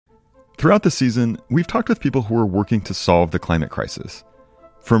Throughout the season, we've talked with people who are working to solve the climate crisis.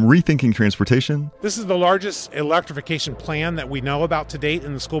 From rethinking transportation... This is the largest electrification plan that we know about to date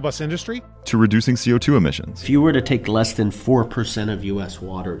in the school bus industry. ...to reducing CO2 emissions. If you were to take less than 4% of U.S.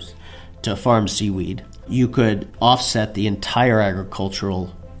 waters to farm seaweed, you could offset the entire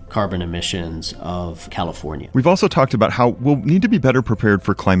agricultural carbon emissions of California. We've also talked about how we'll need to be better prepared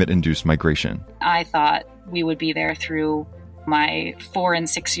for climate-induced migration. I thought we would be there through my 4- and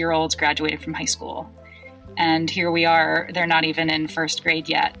 6-year-olds graduated from high school. And here we are, they're not even in first grade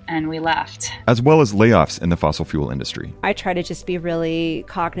yet, and we left. As well as layoffs in the fossil fuel industry. I try to just be really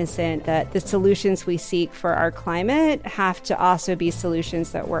cognizant that the solutions we seek for our climate have to also be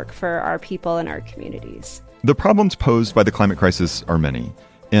solutions that work for our people and our communities. The problems posed by the climate crisis are many,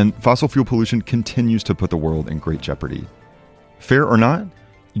 and fossil fuel pollution continues to put the world in great jeopardy. Fair or not,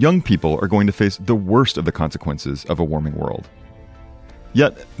 young people are going to face the worst of the consequences of a warming world.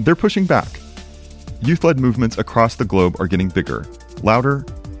 Yet, they're pushing back. Youth-led movements across the globe are getting bigger, louder,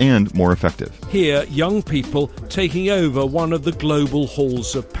 and more effective. Here, young people taking over one of the global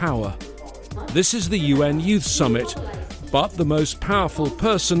halls of power. This is the UN Youth Summit, but the most powerful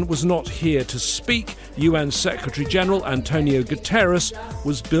person was not here to speak. UN Secretary-General Antonio Guterres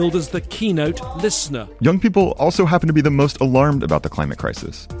was billed as the keynote listener. Young people also happen to be the most alarmed about the climate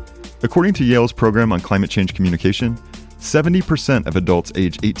crisis. According to Yale's program on climate change communication, 70% of adults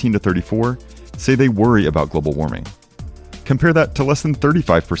aged 18 to 34 say they worry about global warming. Compare that to less than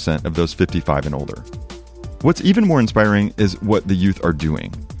 35% of those 55 and older. What's even more inspiring is what the youth are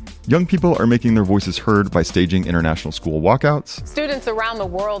doing. Young people are making their voices heard by staging international school walkouts. Students around the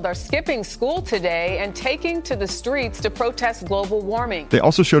world are skipping school today and taking to the streets to protest global warming. They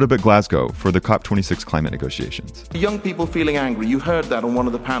also showed up at Glasgow for the COP26 climate negotiations. Young people feeling angry, you heard that on one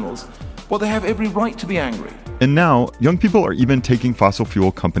of the panels. Well, they have every right to be angry. And now, young people are even taking fossil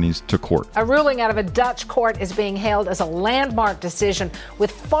fuel companies to court. A ruling out of a Dutch court is being hailed as a landmark decision with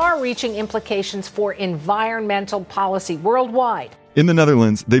far-reaching implications for environmental policy worldwide. In the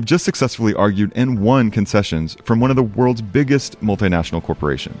Netherlands, they've just successfully argued and won concessions from one of the world's biggest multinational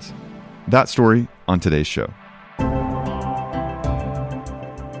corporations. That story on today's show.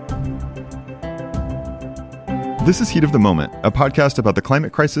 This is Heat of the Moment, a podcast about the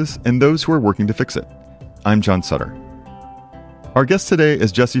climate crisis and those who are working to fix it. I'm John Sutter. Our guest today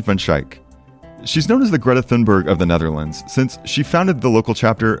is Jessie van Schaik. She's known as the Greta Thunberg of the Netherlands since she founded the local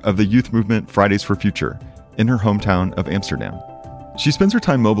chapter of the youth movement Fridays for Future in her hometown of Amsterdam. She spends her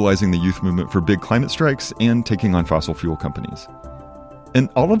time mobilizing the youth movement for big climate strikes and taking on fossil fuel companies. And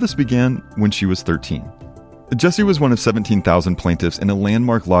all of this began when she was 13. Jessie was one of 17,000 plaintiffs in a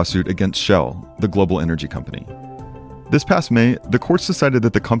landmark lawsuit against Shell, the global energy company. This past May, the courts decided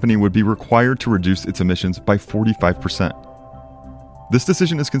that the company would be required to reduce its emissions by 45%. This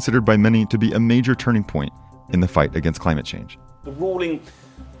decision is considered by many to be a major turning point in the fight against climate change. The ruling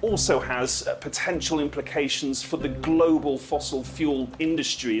also has potential implications for the global fossil fuel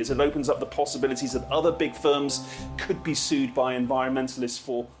industry as it opens up the possibilities that other big firms could be sued by environmentalists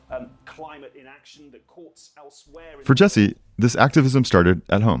for climate inaction that courts elsewhere. For Jessie, this activism started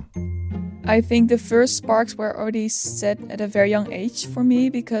at home. I think the first sparks were already set at a very young age for me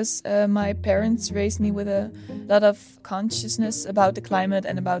because my parents raised me with a lot of consciousness about the climate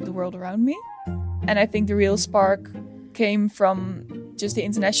and about the world around me. And I think the real spark came from just the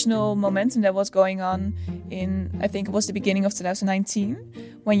international momentum that was going on in, I think it was the beginning of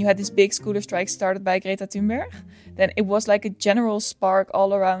 2019, when you had this big scooter strike started by Greta Thunberg. Then it was like a general spark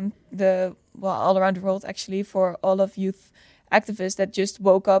all around the world actually, for all of youth activists that just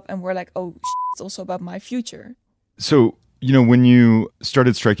woke up and were like, oh, it's also about my future. So, when you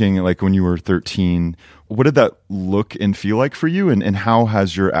started striking, like when you were 13, what did that look and feel like for you? And how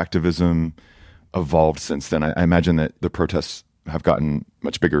has your activism evolved since then? I imagine that the protests have gotten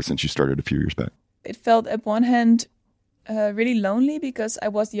much bigger since you started a few years back. It felt at one hand really lonely because I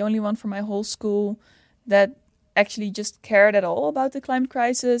was the only one from my whole school that actually just cared at all about the climate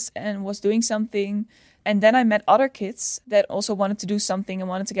crisis and was doing something. And then I met other kids that also wanted to do something and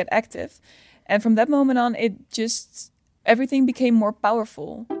wanted to get active. And from that moment on, everything became more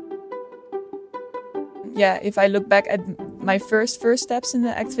powerful. Yeah, if I look back at my first steps in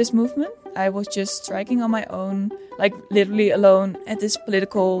the activist movement, I was just striking on my own, like literally alone at this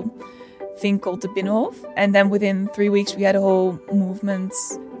political thing called the Binnenhof. And then within 3 weeks, we had a whole movement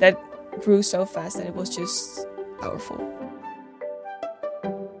that grew so fast that it was just powerful.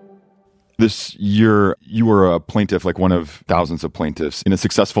 This year, you were a plaintiff, like one of thousands of plaintiffs, in a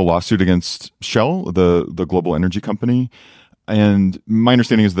successful lawsuit against Shell, the global energy company. And my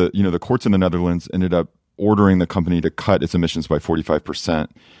understanding is that, the courts in the Netherlands ended up ordering the company to cut its emissions by 45%.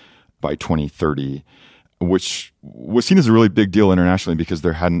 by 2030, which was seen as a really big deal internationally because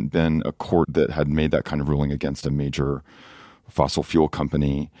there hadn't been a court that had made that kind of ruling against a major fossil fuel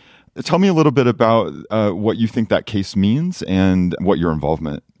company. Tell me a little bit about what you think that case means and what your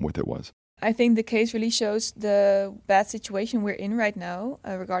involvement with it was. I think the case really shows the bad situation we're in right now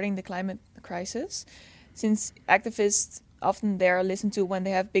regarding the climate crisis. Since activists often they are listened to when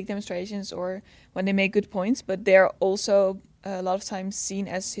they have big demonstrations or when they make good points, but they're also a lot of times seen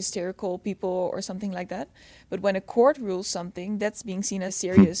as hysterical people or something like that. But when a court rules something, that's being seen as a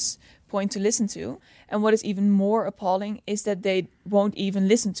serious point to listen to. And what is even more appalling is that they won't even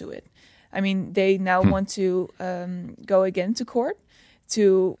listen to it. I mean, they now want to go again to court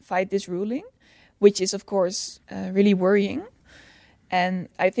to fight this ruling, which is, of course, really worrying. And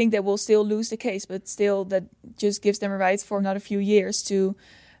I think they will still lose the case, but still that just gives them a right for another few years to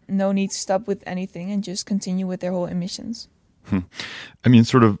no need to stop with anything and just continue with their whole emissions. I mean,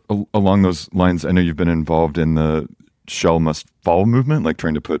 sort of along those lines, I know you've been involved in the Shell Must Fall movement, like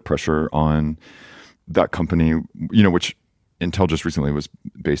trying to put pressure on that company, which Intel just recently was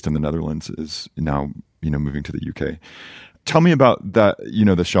based in the Netherlands, is now, moving to the UK. Tell me about that,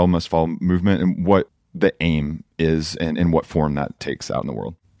 the Shell Must Fall movement and what the aim is and what form that takes out in the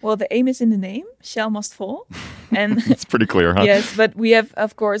world. Well, the aim is in the name, Shell Must Fall. And it's pretty clear, huh? Yes, but we have,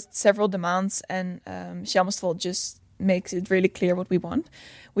 of course, several demands, and Shell Must Fall just makes it really clear what we want.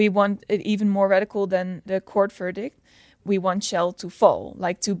 We want it even more radical than the court verdict. We want Shell to fall,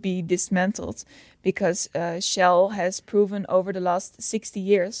 like to be dismantled, because Shell has proven over the last 60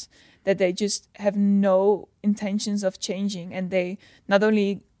 years that they just have no intentions of changing. And they not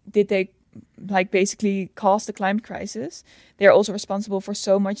only did they basically cause the climate crisis, they're also responsible for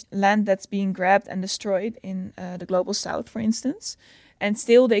so much land that's being grabbed and destroyed in the global south, for instance. And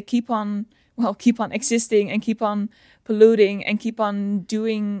still they keep on existing and keep on polluting and keep on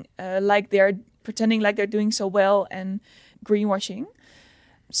doing pretending like they're doing so well and greenwashing.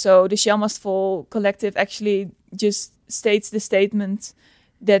 So the Shell Must Fall collective actually just states the statement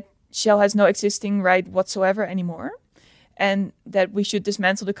that Shell has no existing right whatsoever anymore, and that we should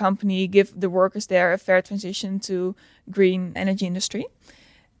dismantle the company, give the workers there a fair transition to green energy industry,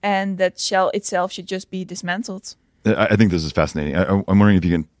 and that Shell itself should just be dismantled. I think this is fascinating. I'm wondering if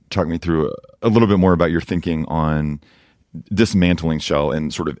you can talk me through a little bit more about your thinking on dismantling Shell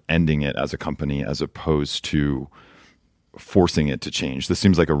and sort of ending it as a company as opposed to forcing it to change. This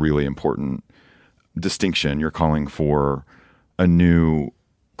seems like a really important distinction. You're calling for a new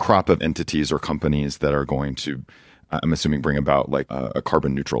crop of entities or companies that are going to, I'm assuming, bring about like a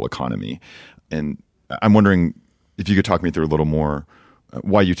carbon neutral economy. And I'm wondering if you could talk me through a little more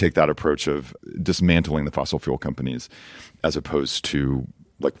why you take that approach of dismantling the fossil fuel companies as opposed to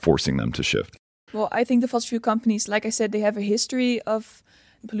like forcing them to shift. Well, I think the fossil fuel companies, like I said, they have a history of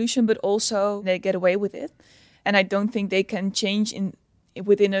pollution, but also they get away with it. And I don't think they can change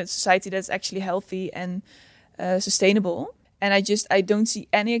within a society that's actually healthy and sustainable. And I don't see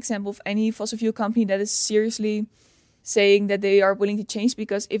any example of any fossil fuel company that is seriously saying that they are willing to change,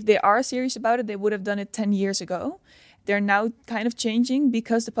 because if they are serious about it, they would have done it 10 years ago. They're now kind of changing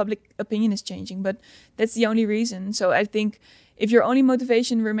because the public opinion is changing, but that's the only reason. So I think if your only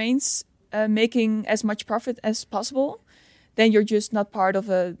motivation remains making as much profit as possible, then you're just not part of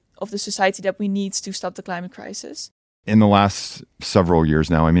the society that we need to stop the climate crisis. In the last several years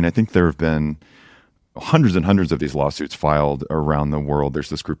now, I mean, I think there have been hundreds and hundreds of these lawsuits filed around the world. There's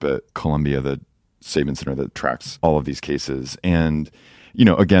this group at Columbia, the Sabin Center, that tracks all of these cases. And,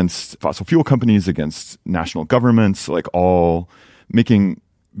 against fossil fuel companies, against national governments, like all making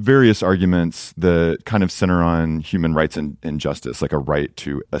various arguments that kind of center on human rights and justice, like a right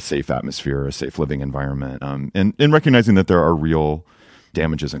to a safe atmosphere, a safe living environment, and recognizing that there are real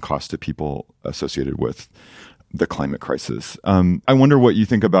damages and costs to people associated with the climate crisis. I wonder what you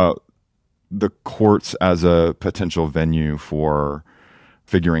think about the courts as a potential venue for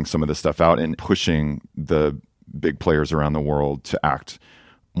figuring some of this stuff out and pushing the big players around the world to act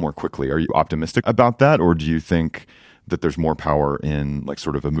more quickly. Are you optimistic about that, or do you think that there's more power in like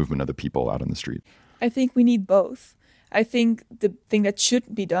sort of a movement of the people out on the street? I think we need both. I think the thing that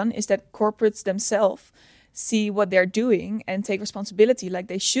should be done is that corporates themselves see what they're doing and take responsibility like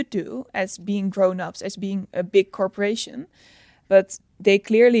they should do as being grown-ups, as being a big corporation. But they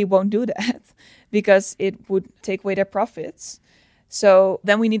clearly won't do that because it would take away their profits. So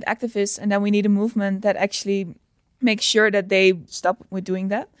then we need activists, and then we need a movement that actually makes sure that they stop with doing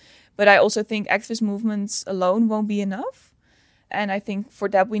that. But I also think activist movements alone won't be enough. And I think for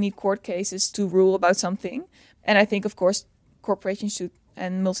that we need court cases to rule about something. And I think, of course, corporations should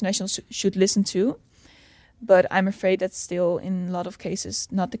and multinationals should listen too. But I'm afraid that's still, in a lot of cases,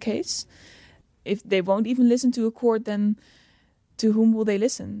 not the case. If they won't even listen to a court, then to whom will they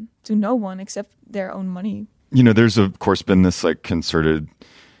listen? To no one except their own money. You know, there's of course been this like concerted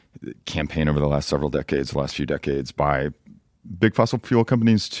campaign over the last few decades by big fossil fuel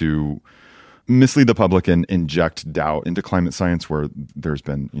companies to mislead the public and inject doubt into climate science, where there's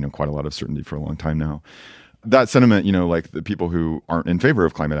been, you know, quite a lot of certainty for a long time now. That sentiment, you know, like the people who aren't in favor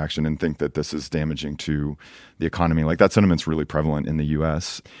of climate action and think that this is damaging to the economy, like that sentiment's really prevalent in the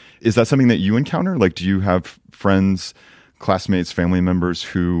US. Is that something that you encounter? Like, do you have friends, classmates, family members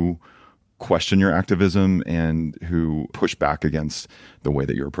who question your activism and who push back against the way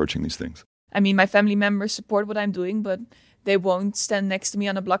that you're approaching these things? I mean, my family members support what I'm doing, but they won't stand next to me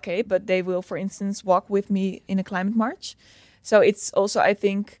on a blockade, but they will, for instance, walk with me in a climate march. So it's also, I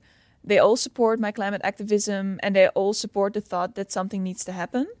think, they all support my climate activism, and they all support the thought that something needs to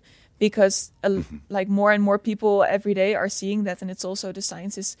happen, because like more and more people every day are seeing that, and it's also, the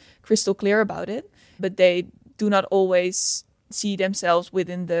science is crystal clear about it, but they do not always see themselves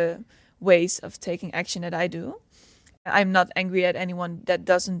within the ways of taking action that I do. I'm not angry at anyone that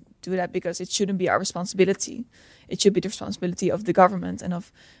doesn't do that, because it shouldn't be our responsibility. It should be the responsibility of the government and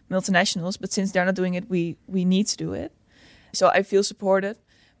of multinationals, but since they're not doing it, we need to do it. So I feel supported,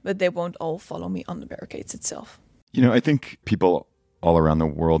 but they won't all follow me on the barricades itself. You know, I think people all around the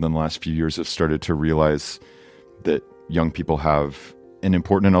world in the last few years have started to realize that young people have an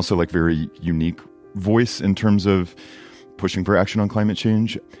important and also like very unique voice in terms of pushing for action on climate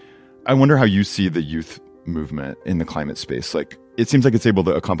change. I wonder how you see the youth movement in the climate space. Like, it seems like it's able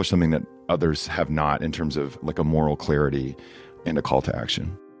to accomplish something that others have not in terms of like a moral clarity and a call to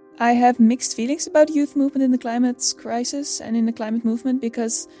action. I have mixed feelings about youth movement in the climate crisis and in the climate movement,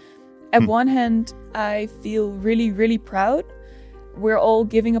 because at one hand, I feel really, really proud. We're all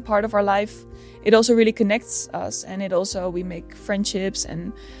giving a part of our life. It also really connects us, and it also, we make friendships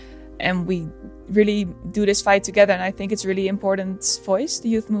and we really do this fight together. And I think it's really important voice the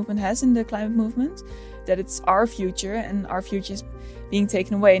youth movement has in the climate movement, that it's our future and our future is being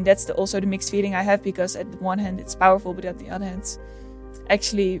taken away. And that's also the mixed feeling I have, because at one hand it's powerful, but at the other hand it's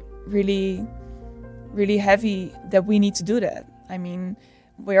actually really, really heavy that we need to do that. I mean,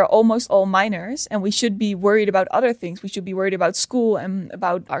 we are almost all minors, and we should be worried about other things. We should be worried about school and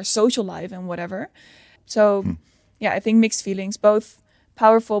about our social life and whatever. So yeah, I think mixed feelings, both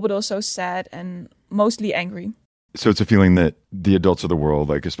powerful but also sad and mostly angry. So it's a feeling that the adults of the world,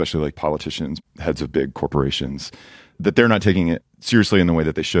 like especially like politicians, heads of big corporations, that they're not taking it seriously in the way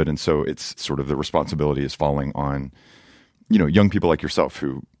that they should. And so it's sort of the responsibility is falling on, you know, young people like yourself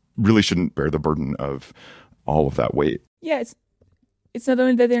who really shouldn't bear the burden of all of that weight. Yeah, it's not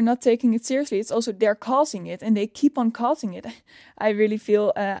only that they're not taking it seriously, it's also they're causing it, and they keep on causing it. I really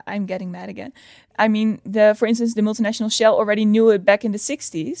feel I'm getting mad again. I mean, for instance, the multinational Shell already knew it back in the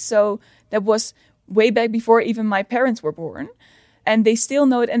 60s. So that was way back before even my parents were born. And they still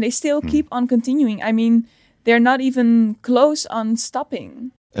know it, and they still keep on continuing. I mean, they're not even close on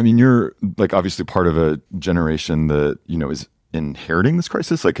stopping. I mean, you're like obviously part of a generation that, you know, is inheriting this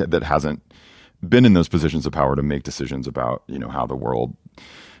crisis, like that hasn't been in those positions of power to make decisions about, you know, how the world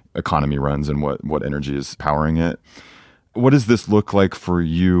economy runs and what energy is powering it. What does this look like for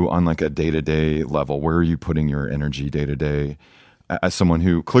you on like a day-to-day level? Where are you putting your energy day-to-day as someone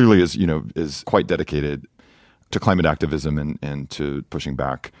who clearly is, you know, is quite dedicated to climate activism and to pushing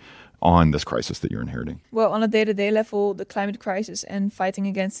back on this crisis that you're inheriting? Well, on a day-to-day level, the climate crisis and fighting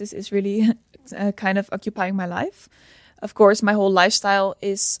against this is really kind of occupying my life. Of course, my whole lifestyle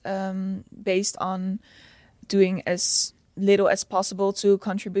is based on doing as little as possible to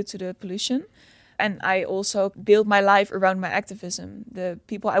contribute to the pollution. And I also build my life around my activism. The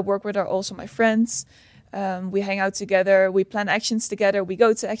people I work with are also my friends. We hang out together, we plan actions together, we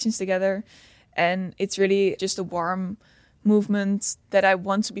go to actions together. And it's really just a warm movement that I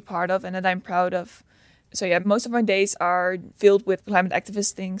want to be part of and that I'm proud of. So yeah, most of my days are filled with climate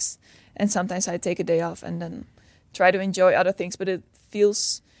activist things. And sometimes I take a day off and then try to enjoy other things. But it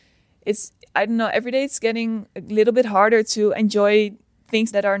feels, I don't know, every day it's getting a little bit harder to enjoy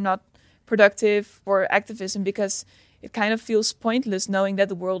things that are not productive for activism, because it kind of feels pointless knowing that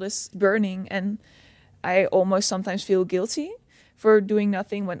the world is burning. And I almost sometimes feel guilty for doing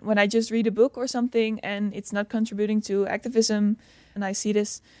nothing when I just read a book or something and it's not contributing to activism. And I see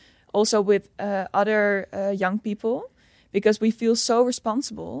this also with other young people, because we feel so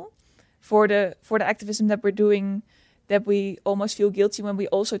responsible for the activism that we're doing that we almost feel guilty when we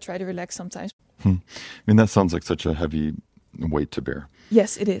also try to relax sometimes. I mean, that sounds like such a heavy weight to bear.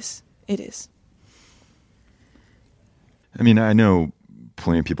 Yes, it is. It is. I mean, I know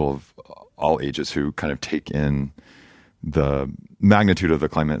plenty of people of all ages who kind of take in the magnitude of the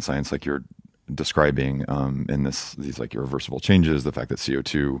climate science like you're describing, in these like irreversible changes, the fact that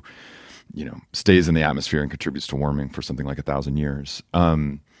CO2, stays in the atmosphere and contributes to warming for something like 1,000 years.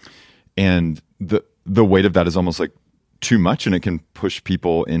 And the weight of that is almost like too much, and it can push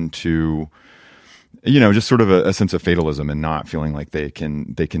people into, just sort of a sense of fatalism and not feeling like they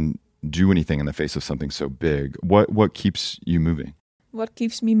can do anything in the face of something so big. What keeps you moving? What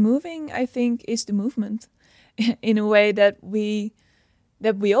keeps me moving, I think, is the movement in a way that we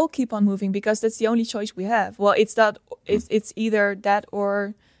all keep on moving, because that's the only choice we have. Well, it's either that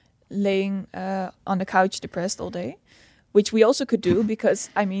or laying on the couch depressed all day, which we also could do, because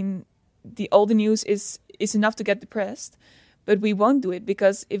all the news is enough to get depressed, but we won't do it,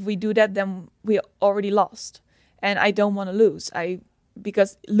 because if we do that, then we already lost, and I don't want to lose.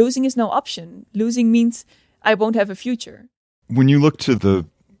 Because losing is no option. Losing means I won't have a future. When you look to the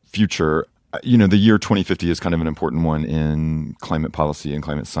future, the year 2050 is kind of an important one in climate policy and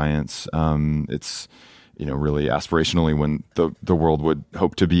climate science. It's really aspirationally when the world would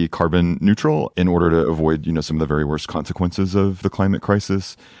hope to be carbon neutral in order to avoid some of the very worst consequences of the climate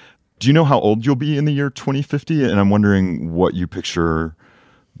crisis. Do you know how old you'll be in the year 2050? And I'm wondering what you picture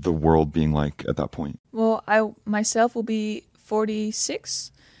the world being like at that point. Well, I myself will be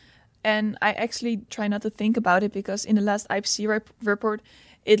 46, and I actually try not to think about it, because in the last IPCC report,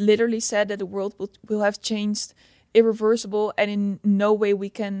 it literally said that the world will have changed irreversible and in no way we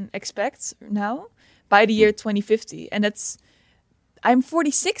can expect now by the year 2050. And I'm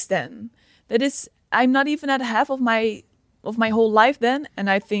 46 then. That is, I'm not even at half of my whole life then. And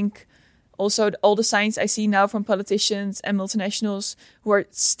I think also all the signs I see now from politicians and multinationals who are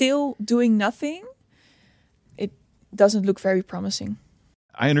still doing nothing, it doesn't look very promising.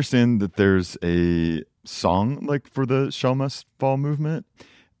 I understand that there's a song like for the Shell Must Fall movement.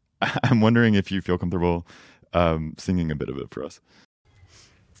 I'm wondering if you feel comfortable singing a bit of it for us.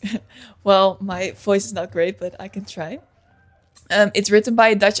 Well, my voice is not great, but I can try. It's written by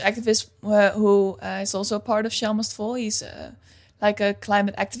a Dutch activist who is also part of Shell Must Fall. He's like a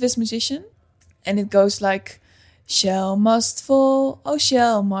climate activist musician. And it goes like, Shell must fall, oh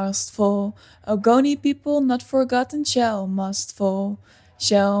Shell must fall. Ogoni people not forgotten, Shell must fall.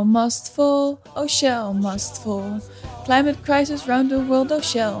 Shell must fall, oh Shell must fall. Climate crisis round the world, oh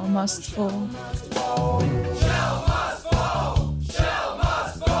Shell must fall. Shell must fall, Shell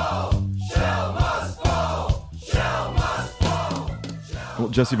must fall, Shell must fall, Shell must fall. Well,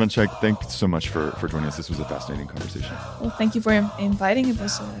 Jessie Van Schaik, thanks so much for joining us. This was a fascinating conversation. Well, thank you for inviting. It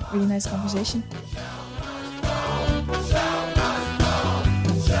was a really nice conversation.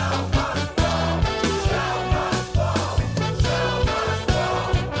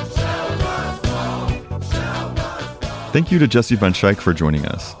 Thank you to Jessie Van Schaik for joining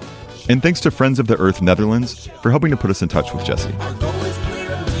us. And thanks to Friends of the Earth Netherlands for helping to put us in touch with Jessie.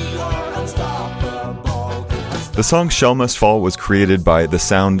 The song Shell Must Fall was created by The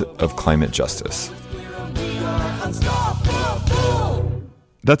Sound of Climate Justice.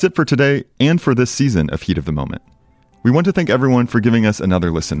 That's it for today and for this season of Heat of the Moment. We want to thank everyone for giving us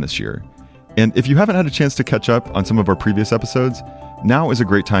another listen this year. And if you haven't had a chance to catch up on some of our previous episodes, now is a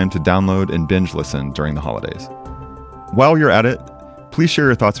great time to download and binge listen during the holidays. While you're at it, please share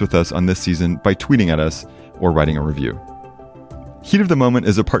your thoughts with us on this season by tweeting at us or writing a review. Heat of the Moment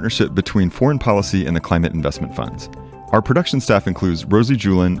is a partnership between Foreign Policy and the Climate Investment Funds. Our production staff includes Rosie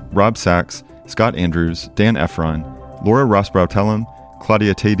Julin, Rob Sachs, Scott Andrews, Dan Efron, Laura Rossbrow-Tellem,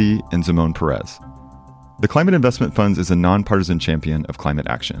 Claudia Tadey, and Simone Perez. The Climate Investment Funds is a nonpartisan champion of climate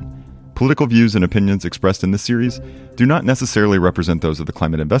action. Political views and opinions expressed in this series do not necessarily represent those of the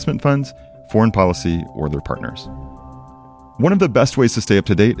Climate Investment Funds, Foreign Policy, or their partners. One of the best ways to stay up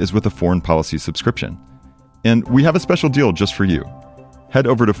to date is with a Foreign Policy subscription. And we have a special deal just for you. Head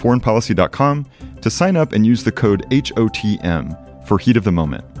over to foreignpolicy.com to sign up and use the code HOTM for Heat of the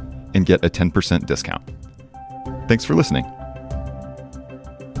Moment and get a 10% discount. Thanks for listening.